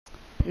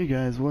Hey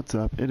guys, what's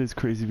up? It is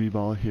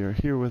Crazybballa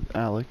here with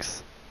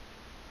Alex,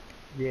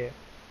 Yeah.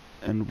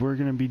 and we're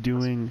gonna be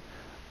doing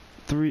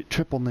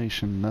Triple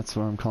Nation. That's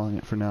what I'm calling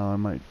it for now. I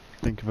might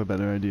think of a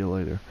better idea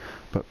later,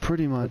 but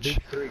pretty much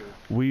Big three.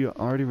 we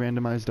already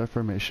randomized our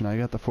formation. I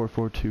got the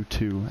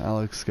 4-4-2-2.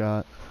 Alex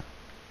got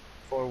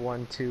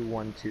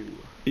 4-1-2-1-2.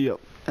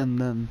 Yep, and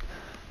then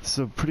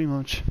so pretty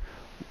much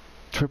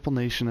Triple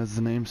Nation, as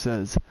the name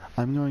says.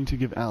 I'm going to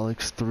give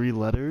Alex 3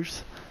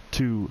 letters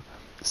to.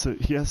 So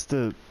he has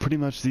to, pretty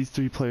much these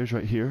 3 players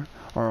right here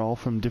are all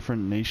from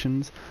different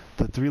nations.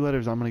 The 3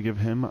 letters I'm going to give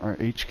him are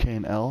H, K,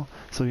 and L.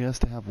 So he has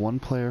to have one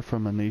player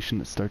from a nation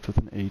that starts with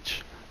an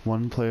H,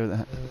 one player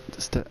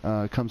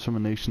that comes from a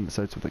nation that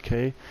starts with a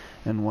K,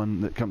 and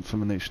one that comes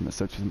from a nation that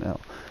starts with an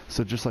L.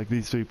 So just like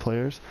these 3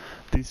 players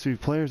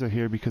are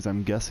here because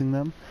I'm guessing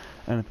them,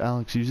 and if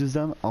Alex uses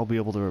them, I'll be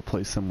able to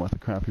replace them with a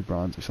crappy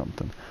bronze or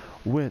something,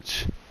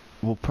 which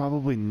we'll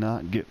probably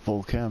not get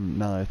full chem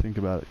now that I think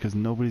about it, because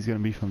nobody's going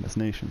to be from this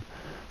nation.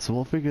 So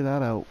we'll figure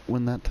that out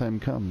when that time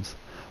comes.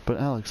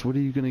 But Alex, what are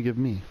you going to give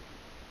me?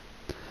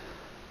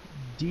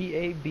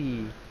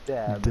 D-A-B.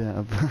 Dab.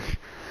 Dab.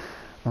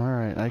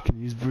 Alright, I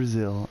can use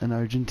Brazil and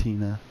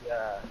Argentina.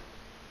 Yeah.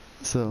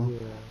 So,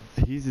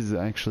 he's is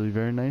actually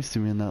very nice to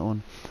me in that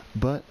one.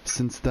 But,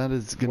 since that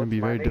is going to be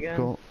very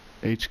difficult,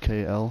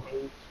 HKL.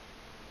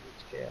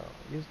 HKL.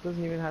 This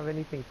doesn't even have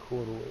anything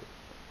cool to it.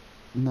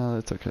 No,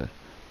 that's okay.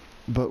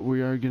 But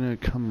we are going to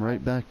come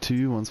right back to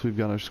you once we've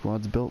got our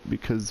squads built,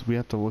 because we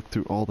have to look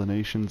through all the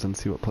nations and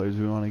see what players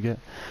we want to get.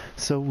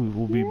 So we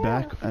will be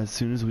back as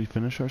soon as we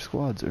finish our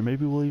squads, or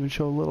maybe we'll even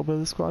show a little bit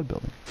of the squad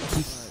building.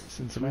 Alright,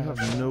 since we have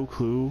no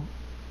clue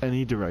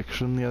any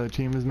direction the other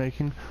team is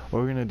making, what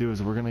we're going to do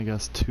is we're going to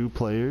guess 2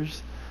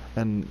 players,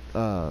 and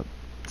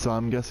so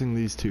I'm guessing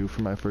these 2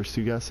 for my first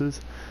 2 guesses,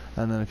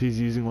 and then if he's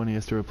using one he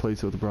has to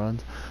replace it with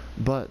bronze,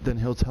 but then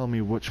he'll tell me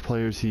which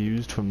players he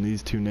used from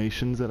these 2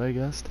 nations that I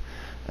guessed,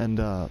 and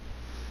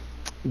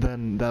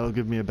then that'll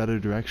give me a better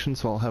direction,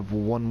 so I'll have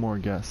one more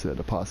guess at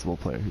a possible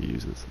player he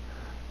uses.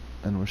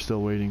 And we're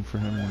still waiting for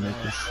him to make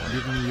us.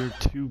 Give me your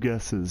 2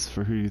 guesses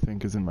for who you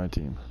think is in my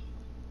team.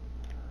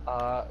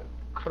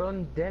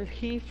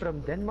 Krondelhi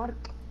from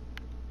Denmark?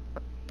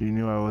 You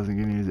knew I wasn't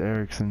gonna use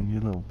Ericsson,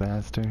 you little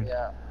bastard.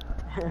 Yeah.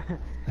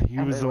 He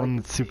was the one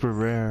that's super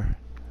rare.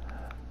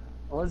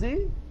 Was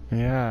he?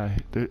 Yeah.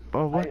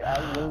 Oh, what?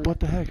 What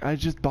the heck? I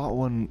just bought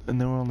one and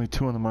there were only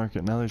 2 on the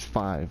market. Now there's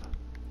 5.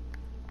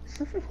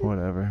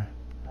 Whatever.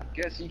 I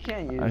guess you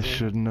can't use I him.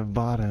 shouldn't have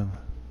bought him.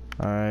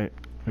 Alright.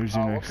 Who's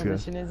your next guy? What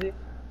position is he?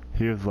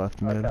 He was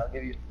left mid. I'll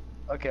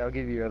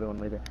give you your other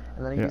one later.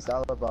 And then I used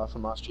Alaba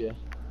from Austria.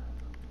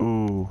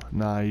 Ooh,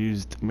 nah, I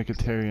used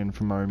Mkhitaryan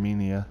from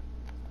Armenia.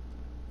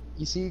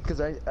 You see, because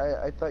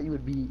I thought you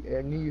would be,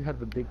 I knew you had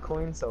the big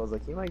coin, so I was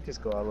like, you might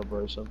just go Alaba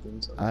or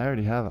something. So. I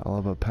already have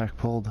Alaba pack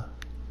pulled.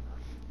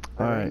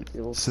 Alright,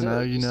 so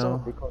now you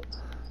know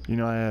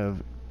I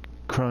have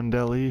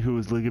Krondelli, who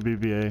is Liga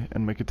BBA,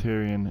 and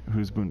Mkhitaryan,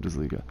 who's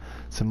Bundesliga.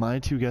 So my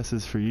 2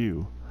 guesses for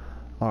you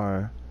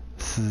are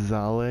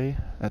Zale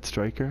at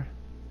striker.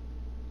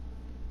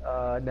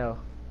 No.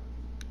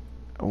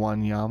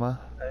 Wanyama.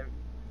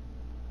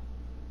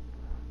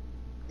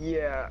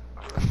 Yeah.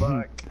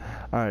 Fuck.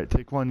 Alright,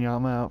 take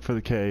Wanyama out for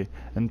the K,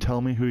 and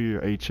tell me who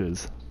your H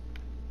is.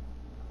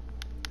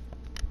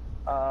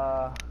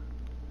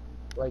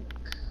 Like,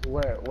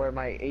 where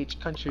my H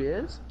country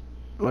is?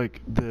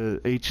 Like,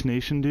 the H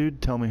nation dude,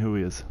 tell me who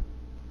he is.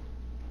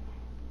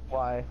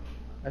 Why?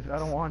 I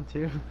don't want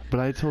to.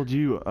 But I told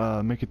you,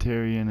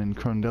 Mkhitaryan and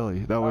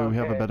Krondelli. That way we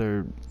have a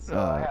better, So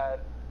I had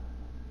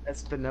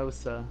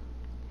Espinosa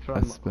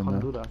from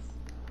Honduras.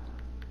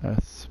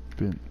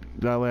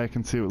 That way I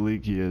can see what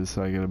league he is,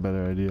 so I get a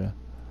better idea.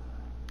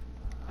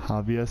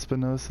 Javi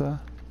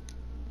Espinosa?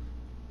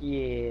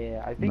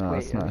 Yeah, I think. No,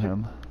 it's not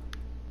him.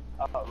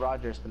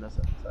 Roger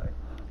Espinosa. Sorry.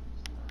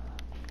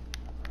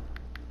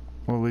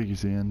 What league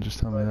is he in? Just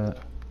tell me that.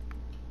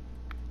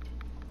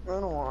 I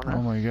don't wanna.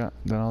 Oh my god,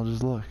 then I'll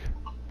just look.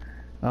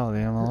 Oh, the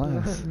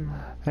MLS.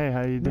 Hey,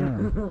 how you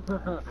doing?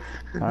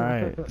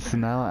 Alright, so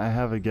now I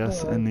have a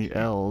guess in the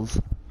L's.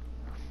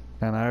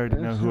 And I already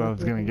know who I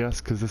was gonna guess,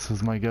 because this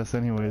was my guess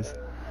anyways.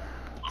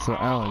 So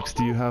Alex,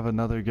 do you have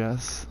another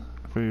guess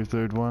for your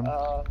 3rd one?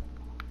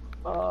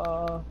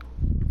 I'll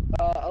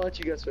let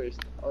you guess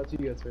first.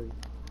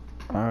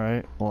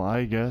 Alright, well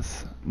I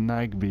guess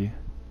Nagby.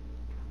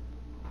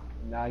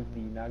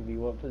 Nagby,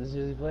 what position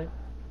does he play?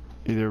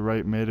 Either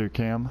right mid or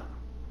cam.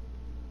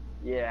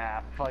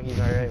 Yeah, fucking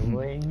right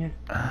wing.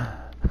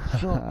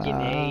 Fucking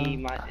A,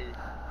 man.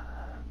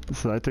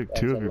 So I took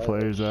 2 of your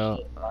players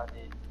out.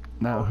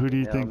 Now, who do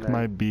you think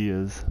my B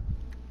is?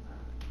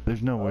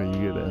 There's no way you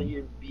get him.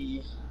 Your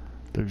B.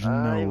 There's no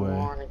way. I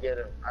want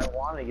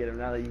to get him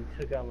now that you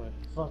took out my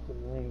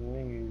fucking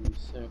wing, you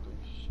sack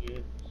of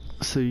shit.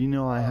 So you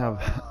know I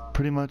have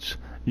pretty much,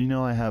 you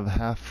know I have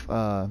half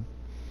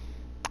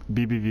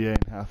BBVA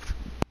and half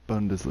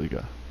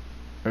Bundesliga.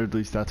 Or at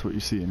least that's what you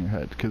see in your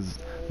head, because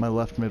my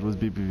left mid was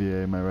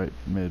BBVA, my right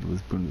mid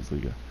was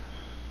Bundesliga.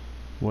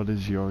 What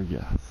is your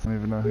guess? I don't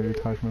even know who you're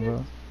talking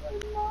about.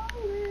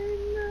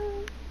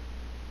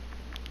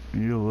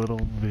 You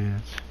little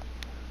bitch.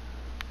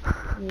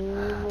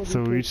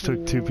 So we each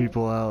took 2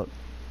 people out.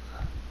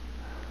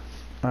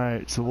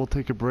 Alright, so we'll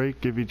take a break,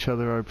 give each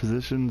other our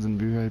positions, and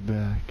be right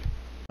back.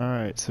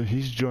 Alright, so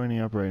he's joining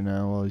up right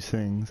now while he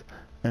sings.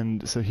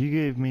 And so he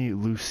gave me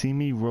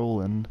Lucimi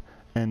Roland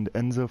and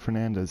Enzo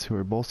Fernandez, who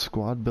are both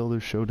Squad Builder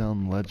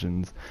Showdown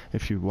legends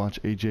if you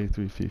watch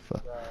AJ3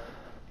 FIFA.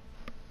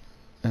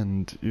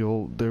 And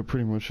they're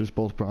pretty much just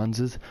both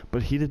bronzes,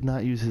 but he did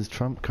not use his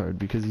trump card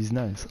because he's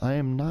nice. I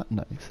am not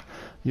nice.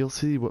 You'll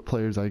see what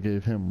players I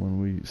gave him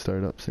when we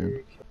start up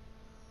soon.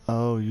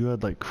 Oh, you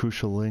had like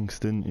crucial links,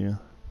 didn't you?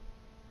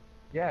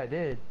 Yeah, I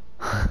did.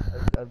 I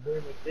very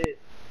much did.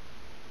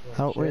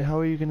 Oh, wait, how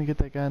are you gonna get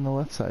that guy on the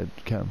left side,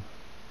 Chem?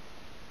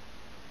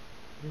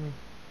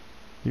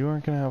 You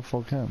weren't gonna have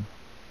full chem.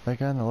 That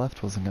guy on the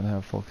left wasn't gonna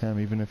have full chem,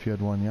 even if you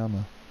had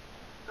Wanyama.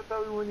 I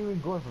thought we weren't even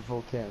going for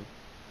full chem.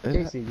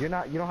 Casey, you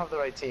don't have the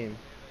right team.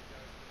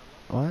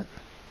 What?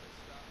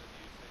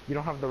 You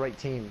don't have the right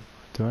team.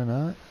 Do I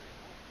not?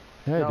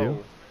 Yeah, no, I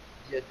do.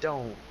 You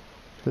don't.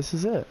 This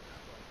is it.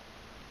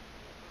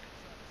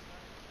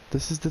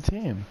 This is the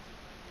team.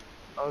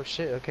 Oh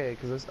shit, okay,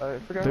 because I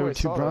forgot there who were I 2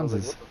 saw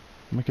bronzes.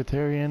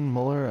 Mkhitaryan,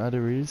 Muller,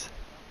 Aduriz.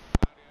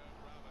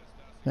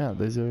 Yeah,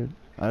 these are...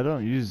 I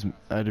don't use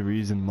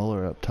Aduriz and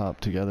Muller up top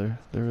together.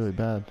 They're really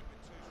bad.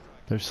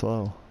 They're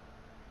slow.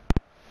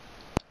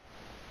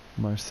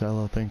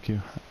 Marcelo, thank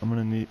you. I'm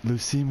gonna need...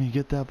 Lucimi,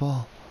 get that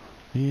ball.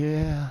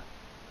 Yeah.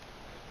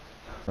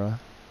 Bruh.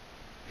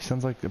 He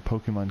sounds like the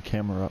Pokemon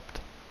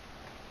Camerupt.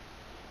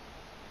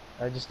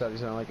 I just thought he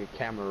sounded like a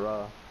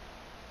camera.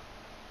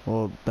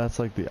 Well, that's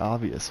like the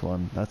obvious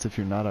one. That's if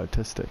you're not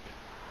artistic.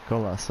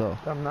 Go Lasso.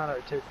 I'm not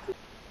artistic.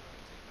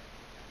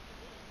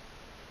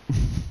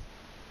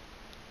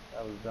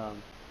 That was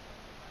dumb.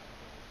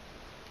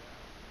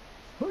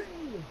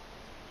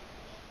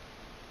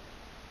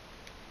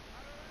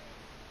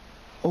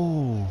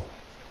 Oh.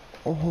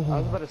 Oh. I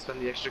was about to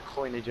spend the extra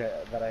coinage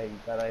that I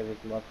was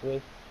left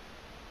with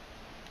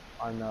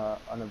on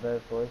a Bear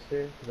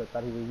Forester because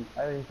I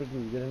didn't think he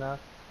was good enough.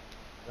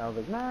 And I was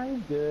like, nah,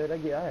 he's good. I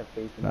have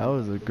faith in him. That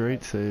was a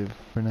great save,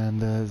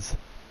 Fernandez.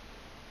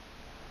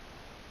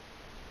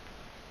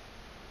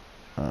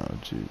 Oh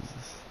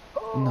Jesus.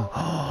 Oh, No.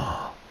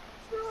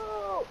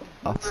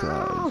 no.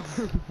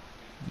 Offside.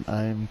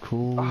 I'm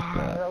cool with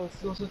that. That was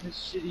still such a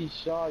shitty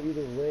shot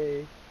either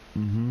way.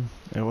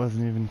 It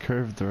wasn't even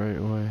curved the right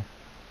way.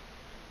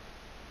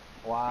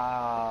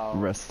 Wow.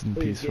 Rest in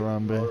peace,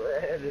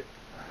 Harambe.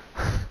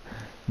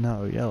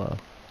 No, yellow.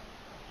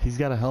 He's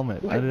got a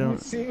helmet. Wait, I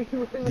don't.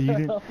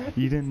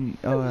 You didn't.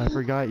 Oh, I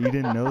forgot. You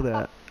didn't know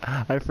that.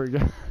 I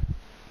forgot.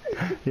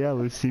 Yeah,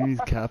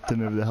 Lucimi's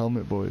captain of the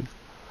Helmet Boys.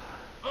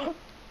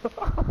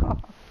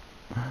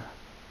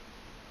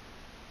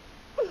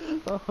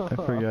 I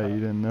forgot you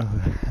didn't know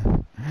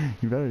that.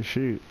 You better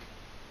shoot.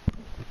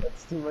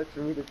 That's too much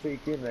for me to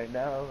take in right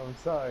now. I'm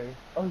sorry.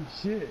 Oh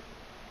shit.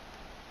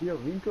 Yo,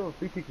 Rico, a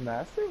free kick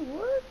master?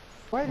 What?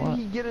 Why did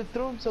he get to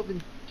throw himself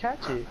and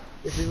catch it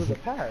if it was a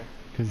pass?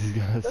 Because he's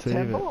gotta That's save it.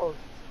 handball.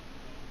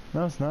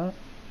 No, it's not.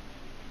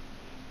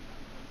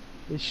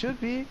 It should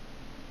be.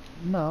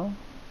 No,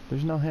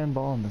 there's no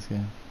handball in this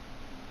game.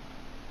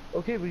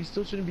 Okay, but he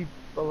still shouldn't be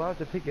allowed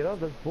to pick it up.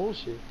 That's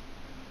bullshit.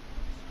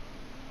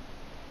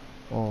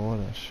 Oh, what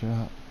a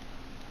shot.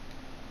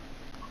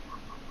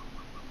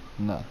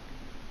 No.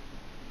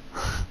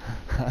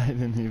 I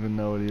didn't even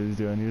know what he was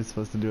doing. He was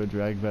supposed to do a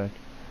drag back.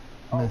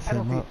 Mess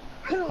him up.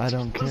 I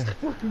don't care.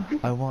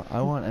 I want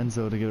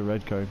Enzo to get a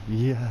red card.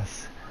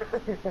 Yes.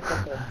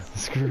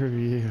 Screw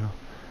you.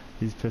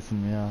 He's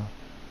pissing me off.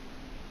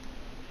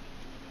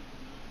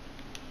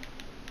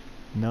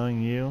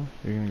 Knowing you,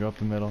 you're gonna go up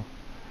the middle.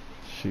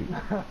 Shoot.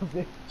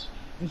 Did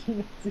you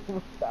not see how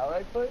much power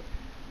I put?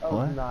 That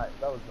What? was not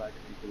gonna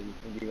be good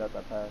when you got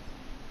that pass.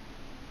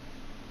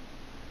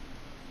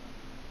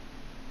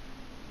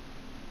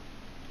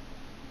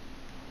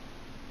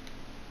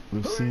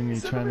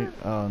 Lucini trying to...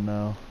 Oh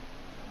no.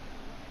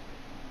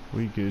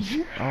 We good.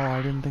 Oh,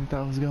 I didn't think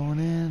that was going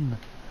in.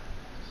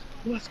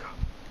 Let's go.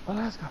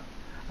 Let's go.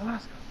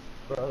 Let's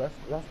go. Bro,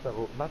 that's the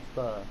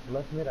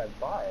left mid I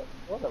bought.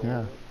 What a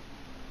Yeah.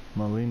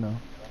 Molino. Yeah.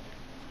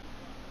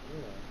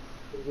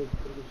 Pretty good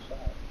shot.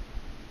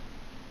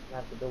 I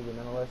have to build an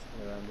MLS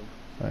team around him.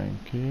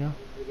 Thank you.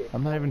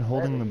 I'm not even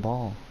holding the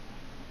ball.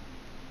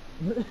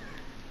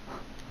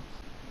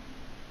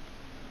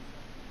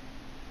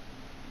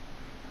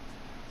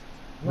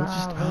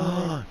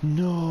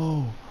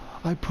 No!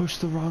 I pushed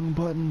the wrong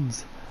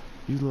buttons.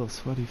 You little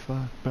sweaty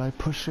fuck. But I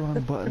pushed the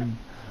wrong button.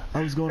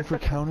 I was going for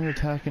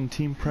counter-attack and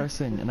team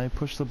pressing, and I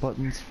pushed the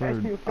buttons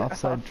for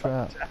offside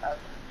trap.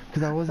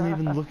 Because I wasn't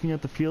even looking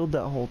at the field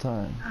that whole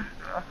time.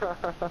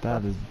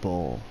 That is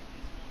bull.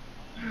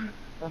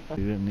 You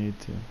didn't need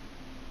to.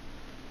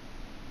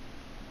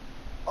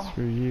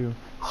 Screw you.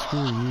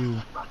 Screw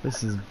you.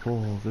 This is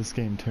bull. This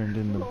game turned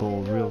into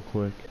bull real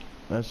quick.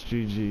 That's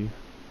GG.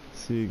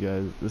 See you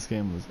guys. This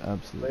game was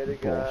absolutely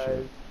bullshit.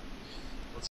 Guys.